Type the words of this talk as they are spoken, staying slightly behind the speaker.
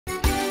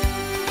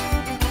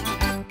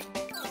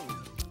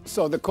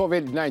So the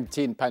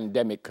COVID-19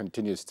 pandemic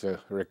continues to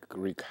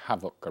wreak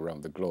havoc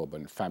around the globe,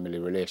 and family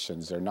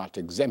relations are not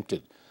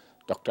exempted.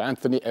 Dr.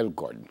 Anthony L.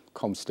 Gordon,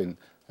 counseling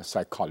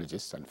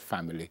psychologist and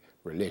family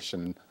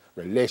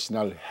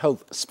relational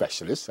health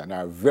specialist, and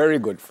our very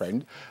good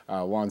friend,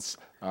 wants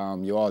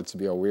you all to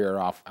be aware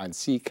of and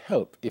seek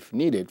help if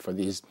needed for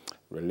these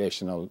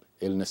relational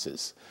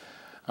illnesses.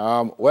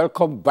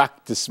 Welcome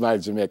back to Smile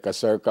Jamaica,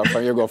 sir.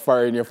 When you go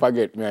foreign, you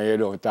forget me and you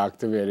don't talk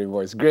to me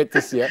anymore. It's great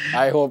to see you.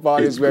 I hope all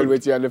is well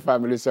with you and the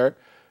family, sir.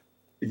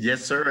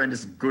 Yes, sir, and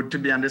it's good to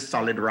be on the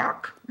solid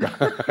rock.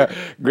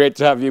 Great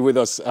to have you with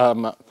us.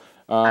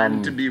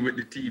 And to be with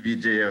the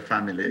TVJ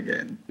family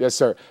again. Yes,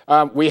 sir.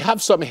 We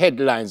have some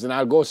headlines, and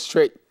I'll go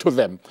straight to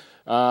them.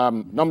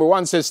 Number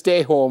one says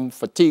stay home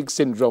fatigue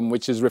syndrome,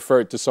 which is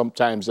referred to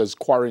sometimes as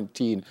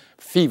quarantine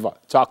fever.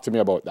 Talk to me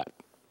about that.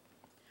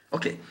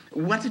 Okay,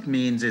 what it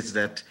means is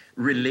that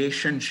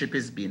relationship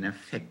is being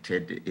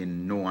affected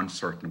in no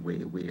uncertain way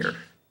where,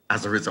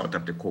 as a result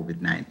of the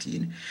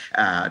COVID-19,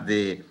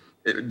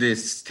 the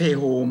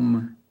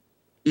stay-home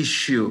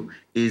issue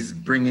is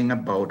bringing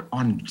about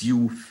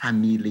undue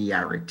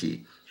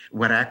familiarity,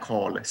 what I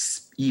call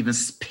even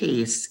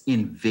space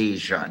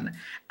invasion,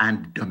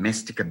 and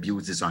domestic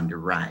abuse is on the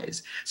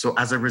rise. So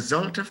as a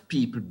result of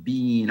people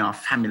being, or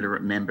family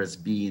members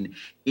being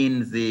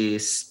in the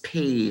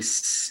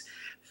space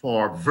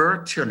for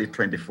virtually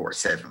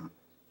 24/7.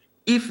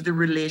 If the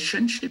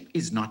relationship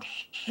is not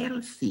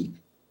healthy,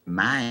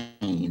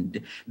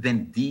 mind,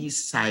 then these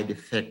side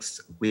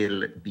effects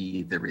will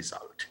be the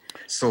result.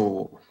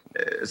 So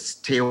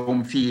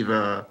stay-home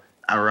fever,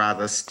 or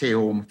rather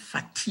stay-home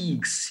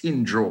fatigue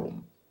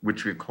syndrome,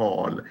 which we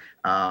call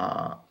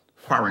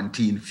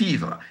quarantine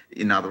fever.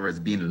 In other words,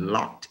 being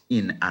locked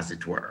in, as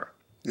it were.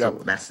 So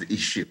that's the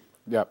issue.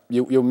 Yeah,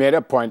 you made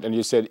a point and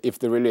you said if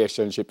the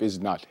relationship is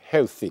not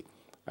healthy.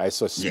 I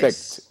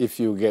suspect if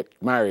you get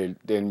married,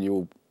 then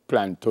you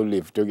plan to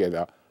live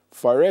together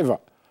forever.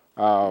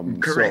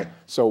 Correct.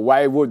 So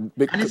why would...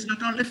 And it's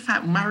not only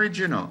marriage,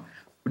 you know,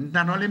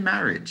 not only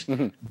marriage.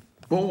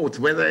 Both,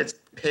 whether it's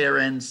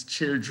parents,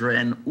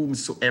 children,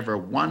 whomsoever,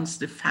 once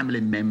the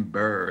family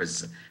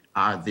members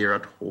are there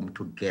at home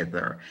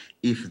together,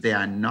 if they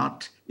are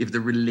not, if the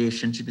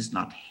relationship is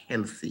not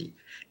healthy,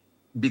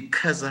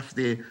 because of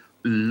the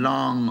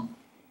long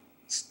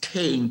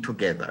staying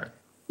together,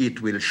 it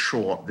will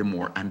show up the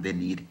more, and they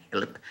need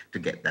help to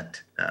get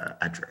that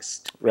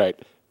addressed. Right.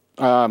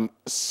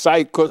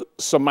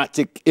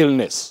 Psychosomatic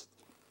illness.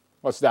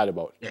 What's that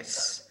about?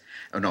 Yes.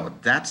 No,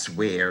 that's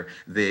where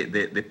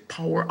the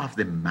power of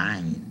the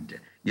mind.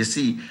 You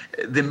see,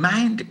 the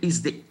mind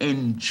is the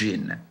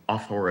engine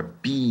of our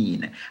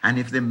being. And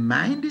if the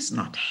mind is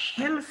not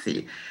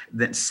healthy,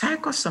 then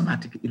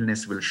psychosomatic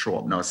illness will show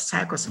up. Now,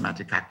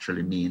 psychosomatic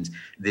actually means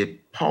the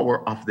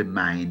power of the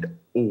mind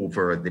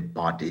over the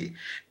body.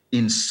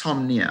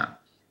 Insomnia,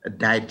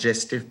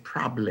 digestive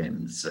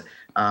problems,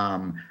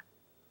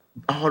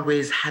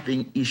 always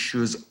having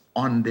issues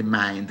on the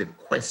mind, the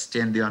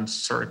question, the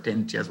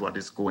uncertainty as what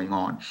is going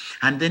on.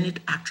 And then it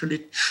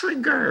actually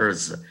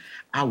triggers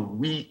a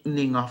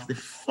weakening of the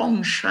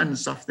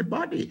functions of the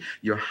body.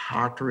 Your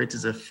heart rate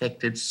is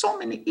affected, so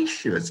many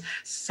issues.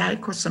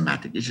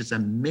 Psychosomatic issues, a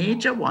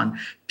major one.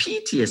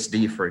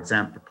 PTSD, for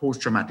example,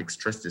 post-traumatic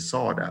stress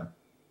disorder,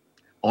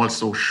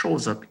 also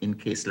shows up in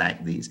cases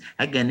like these.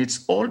 Again,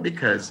 it's all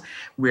because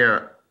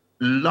we're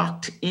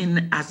locked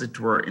in, as it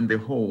were, in the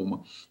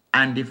home.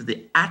 And if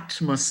the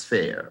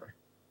atmosphere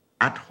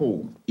at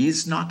home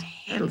is not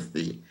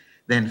healthy,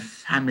 then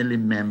family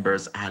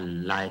members are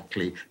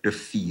likely to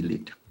feel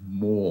it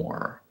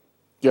more.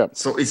 Yeah.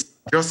 So it's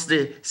just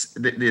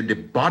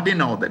the body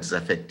now that's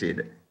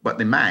affected, but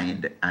the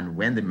mind, and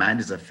when the mind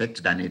is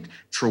affected and it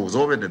throws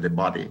over to the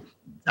body,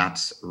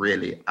 that's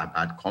really a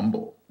bad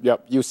combo.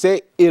 Yep. You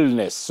say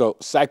illness, so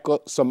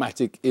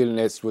psychosomatic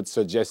illness would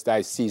suggest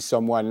I see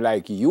someone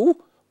like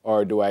you,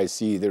 or do I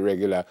see the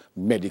regular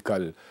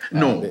medical?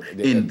 No,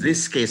 in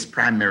this case,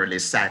 primarily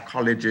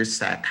psychologists,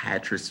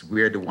 psychiatrists,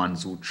 we're the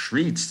ones who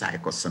treat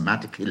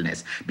psychosomatic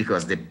illness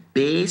because the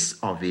base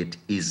of it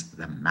is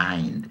the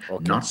mind,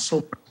 not so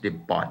much the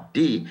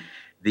body.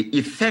 The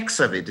effects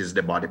of it is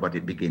the body, but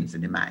it begins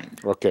in the mind.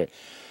 Okay.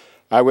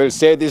 I will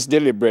say this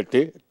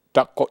deliberately.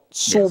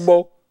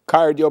 Takotsubo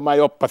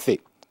cardiomyopathy,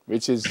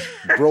 which is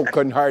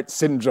broken heart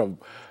syndrome.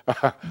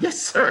 Yes,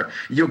 sir.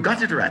 You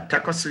got it right.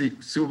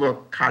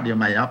 Takotsubo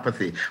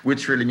cardiomyopathy,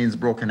 which really means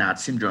broken heart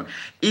syndrome.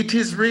 It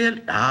is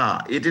really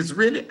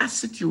a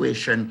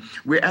situation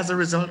where, as a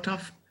result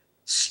of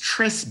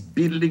stress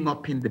building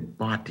up in the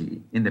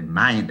body, in the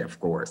mind, of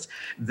course,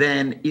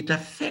 then it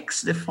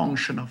affects the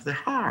function of the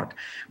heart.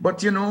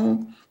 But, you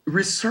know,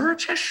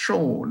 research has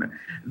shown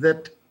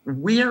that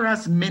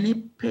whereas many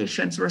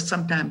patients were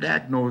sometimes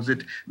diagnosed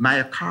with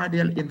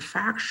myocardial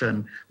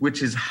infarction,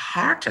 which is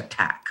heart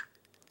attack,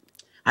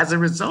 as a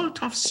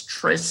result of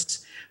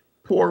stress,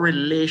 poor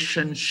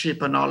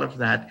relationship and all of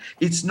that,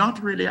 it's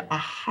not really a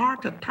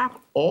heart attack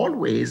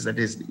always that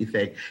is the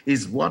effect,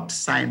 is what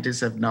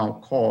scientists have now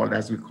called,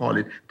 as we call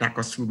it,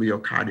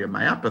 tachycerebral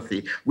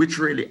cardiomyopathy, which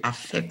really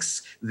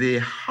affects the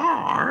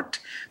heart,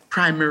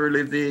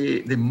 primarily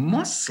the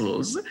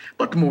muscles,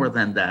 but more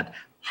than that.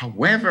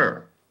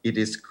 However, it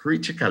is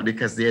critical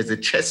because there's a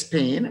chest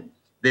pain,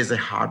 there's a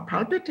heart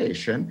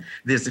palpitation,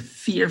 there's a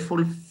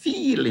fearful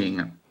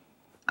feeling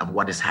of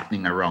what is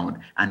happening around,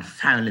 and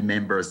family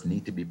members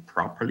need to be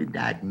properly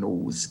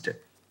diagnosed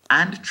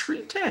and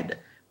treated.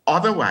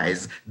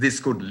 Otherwise, this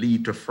could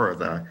lead to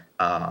further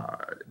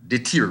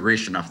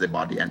deterioration of the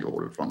body and the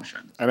whole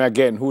function. And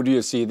again, who do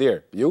you see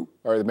there? You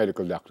or the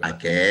medical doctor?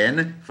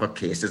 Again, for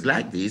cases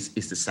like these,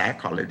 it's the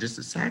psychologist,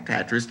 the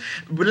psychiatrist.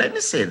 But let me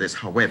say this,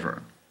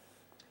 however,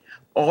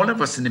 all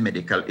of us in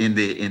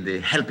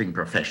the helping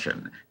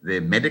profession, the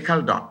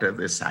medical doctor,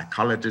 the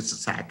psychologist, the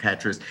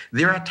psychiatrist,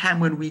 there are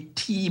times when we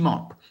team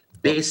up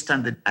based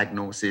on the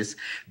diagnosis,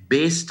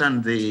 based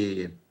on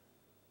the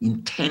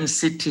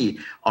intensity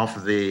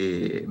of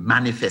the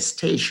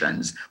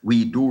manifestations.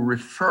 We do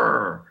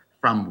refer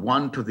from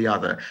one to the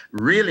other.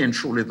 Really and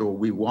truly, though,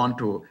 we want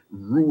to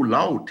rule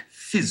out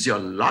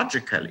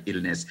physiological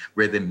illness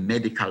where the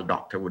medical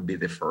doctor would be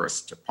the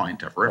first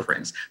point of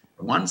reference.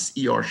 Once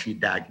he or she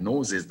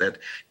diagnoses that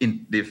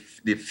in the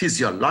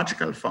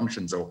physiological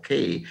function's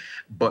okay,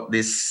 but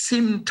the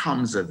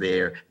symptoms are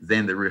there,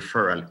 then the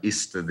referral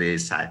is to the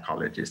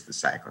psychologist, the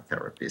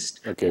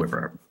psychotherapist, okay.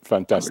 Whoever.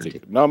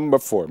 Fantastic. Number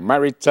 4,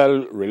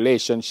 marital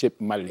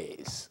relationship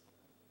malaise.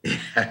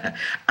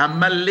 A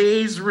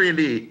malaise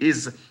really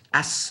is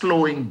a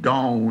slowing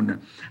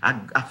down,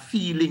 a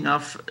feeling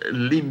of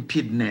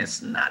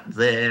limpidness, not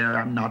there,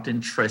 I'm not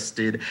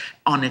interested,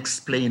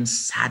 unexplained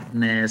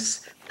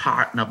sadness,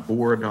 partner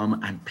boredom,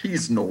 and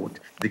please note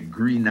the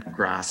greener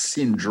grass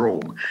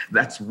syndrome.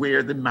 That's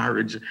where the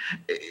marriage,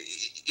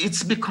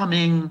 it's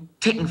becoming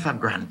taken for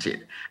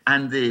granted,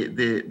 and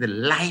the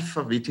life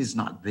of it is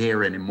not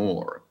there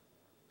anymore.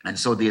 And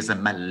so there's a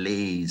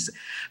malaise.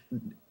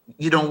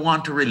 You don't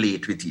want to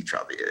relate with each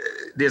other.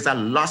 There's a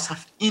loss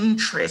of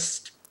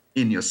interest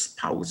in your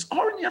spouse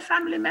or in your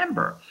family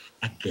member.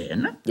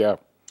 Again,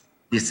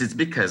 this is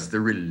because the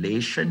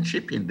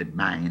relationship in the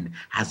mind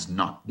has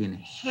not been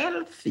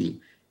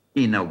healthy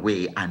in a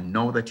way, and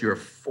now that you're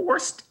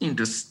forced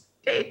into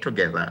stay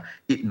together,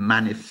 it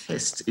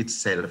manifests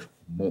itself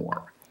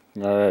more.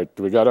 All right,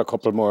 we got a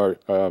couple more,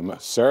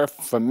 sir.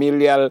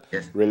 Familial,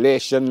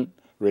 relational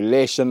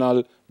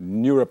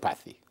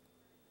neuropathy.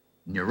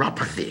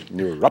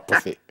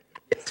 Neuropathy.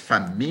 It's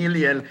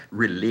familial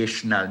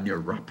relational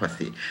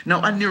neuropathy. Now,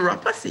 a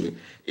neuropathy,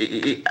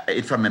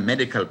 from a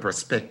medical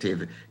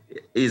perspective,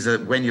 is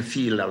when you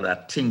feel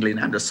that tingling,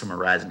 I'm just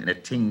summarizing, a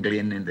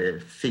tingling in the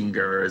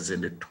fingers,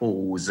 in the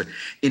toes.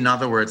 In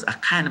other words, a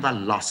kind of a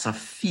loss of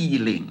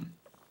feeling,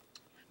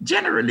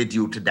 generally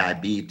due to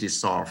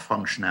diabetes or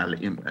functional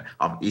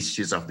of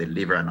issues of the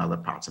liver and other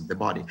parts of the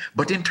body.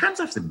 But in terms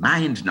of the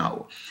mind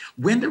now,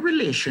 when the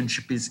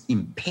relationship is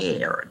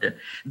impaired,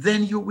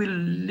 then you will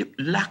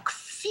lack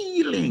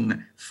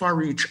feeling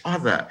for each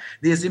other.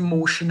 There's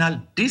emotional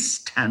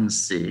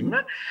distancing.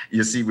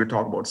 You see, we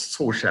talk about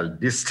social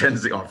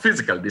distancing or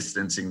physical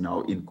distancing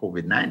now in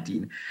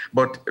COVID-19,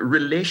 but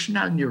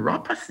relational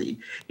neuropathy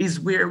is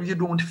where you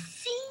don't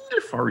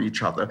feel for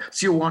each other,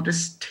 so you want to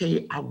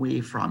stay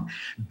away from.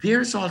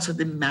 There's also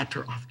the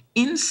matter of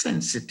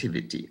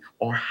insensitivity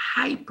or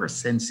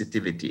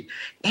hypersensitivity.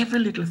 Every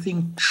little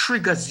thing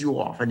triggers you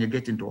off and you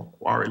get into a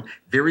quarrel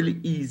very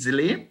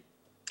easily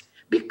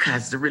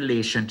because the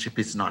relationship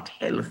is not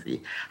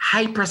healthy.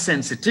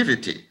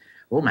 Hypersensitivity,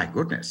 oh my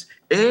goodness,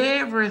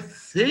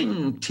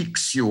 everything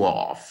ticks you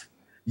off.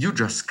 You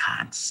just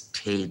can't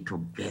stay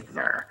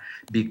together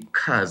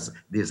because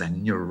there's a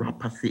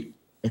neuropathy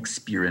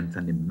experience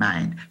in the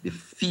mind. The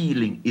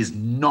feeling is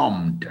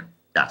numbed.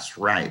 That's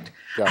right.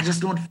 I just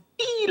don't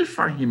feel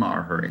for him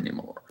or her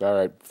anymore. All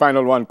right.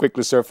 Final one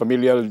quickly, sir.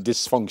 Familial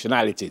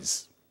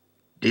dysfunctionalities.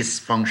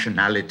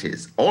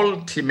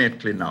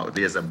 Ultimately now,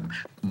 there's a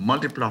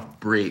multiple of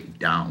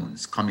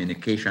breakdowns,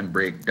 communication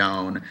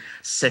breakdown,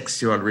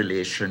 sexual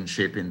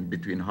relationship in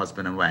between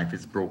husband and wife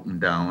is broken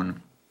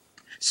down.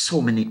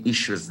 So many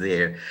issues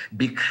there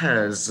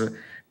because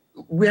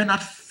we're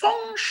not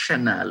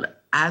functional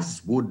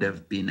as would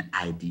have been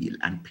ideal.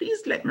 And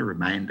please let me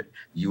remind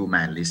you,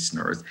 my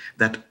listeners,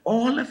 that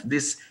all of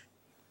this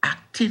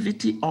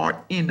activity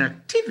or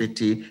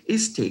inactivity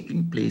is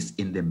taking place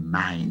in the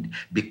mind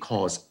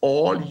because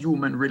all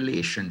human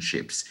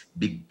relationships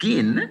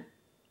begin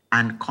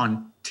and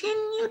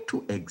continue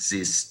to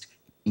exist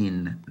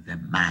in the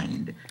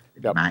mind.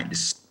 The mind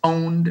is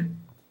sound,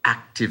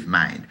 active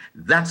mind.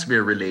 That's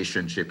where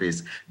relationship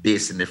is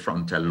based in the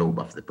frontal lobe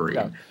of the brain.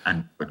 Yeah.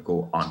 And would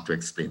go on to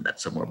explain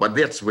that some more. But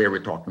that's where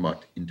we're talking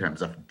about in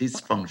terms of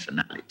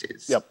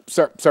dysfunctionalities. Yep,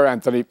 Sir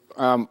Anthony,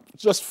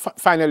 just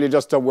finally,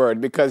 just a word,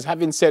 because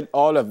having said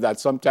all of that,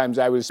 sometimes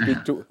I will speak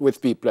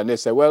with people and they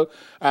say, well,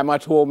 I'm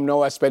at home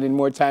now, I'm spending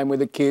more time with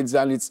the kids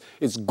and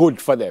it's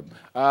good for them.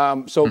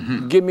 So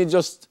give me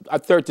just a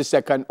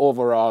 30-second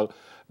overall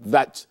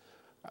that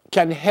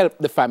can help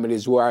the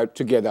families who are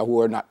together,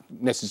 who are not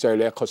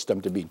necessarily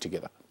accustomed to being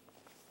together.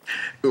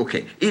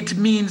 Okay, it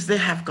means they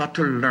have got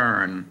to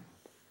learn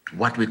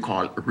what we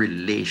call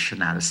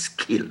relational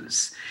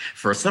skills.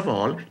 First of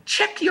all,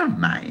 check your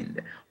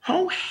mind.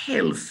 How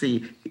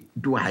healthy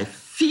do I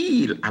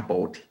feel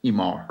about him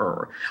or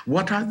her?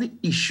 What are the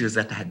issues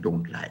that I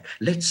don't like?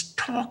 Let's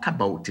talk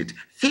about it.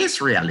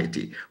 Face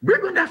reality. We're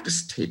going to have to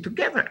stay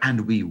together,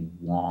 and we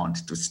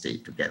want to stay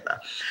together.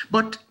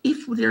 But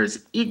if there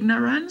is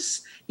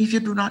ignorance, if you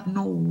do not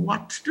know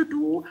what to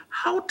do,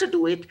 how to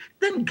do it,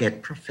 then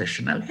get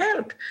professional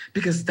help,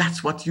 because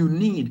that's what you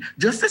need.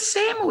 Just the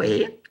same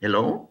way,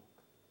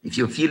 if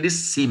you feel the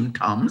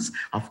symptoms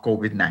of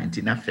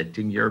COVID-19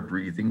 affecting your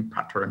breathing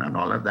pattern and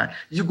all of that,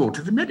 you go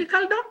to the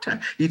medical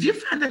doctor. If you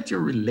find that your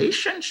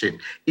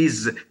relationship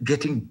is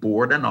getting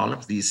bored and all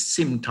of these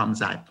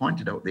symptoms I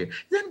pointed out there,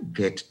 then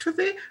get to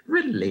the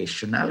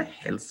relational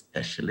health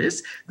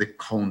specialist, the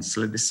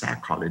counselor, the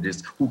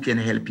psychologist, who can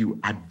help you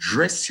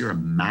address your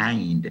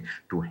mind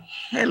to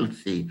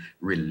healthy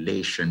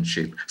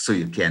relationship so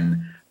you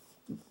can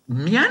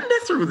meander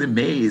through the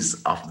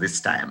maze of this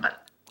time.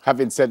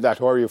 Having said that,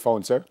 how are you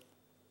found, sir?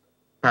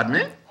 Pardon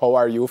me? How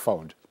are you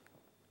found?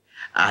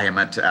 I am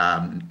at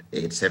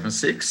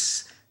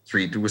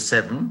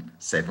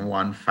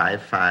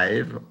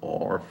 876-327-7155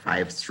 or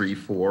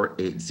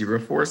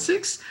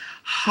 534-8046.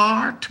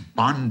 Heart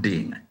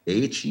Bonding,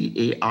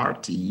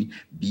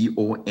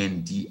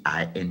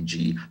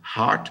 HEARTBONDING,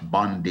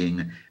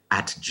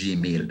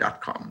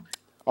 heartbonding@gmail.com.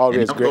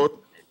 Always great.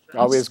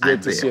 Always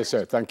great to see you,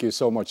 sir. Thank you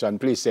so much. And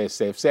please stay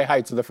safe. Say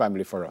hi to the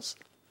family for us.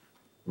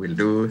 Will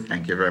do.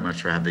 Thank you very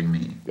much for having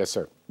me. Yes,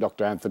 sir.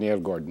 Dr. Anthony L.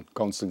 Gordon,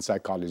 counseling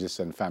psychologist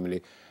and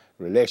family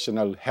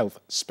relational health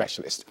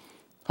specialist.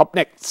 Up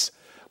next,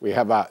 we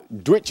have a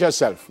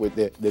do-it-yourself with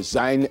the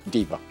Design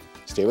Diva.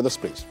 Stay with us,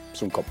 please.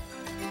 Soon come.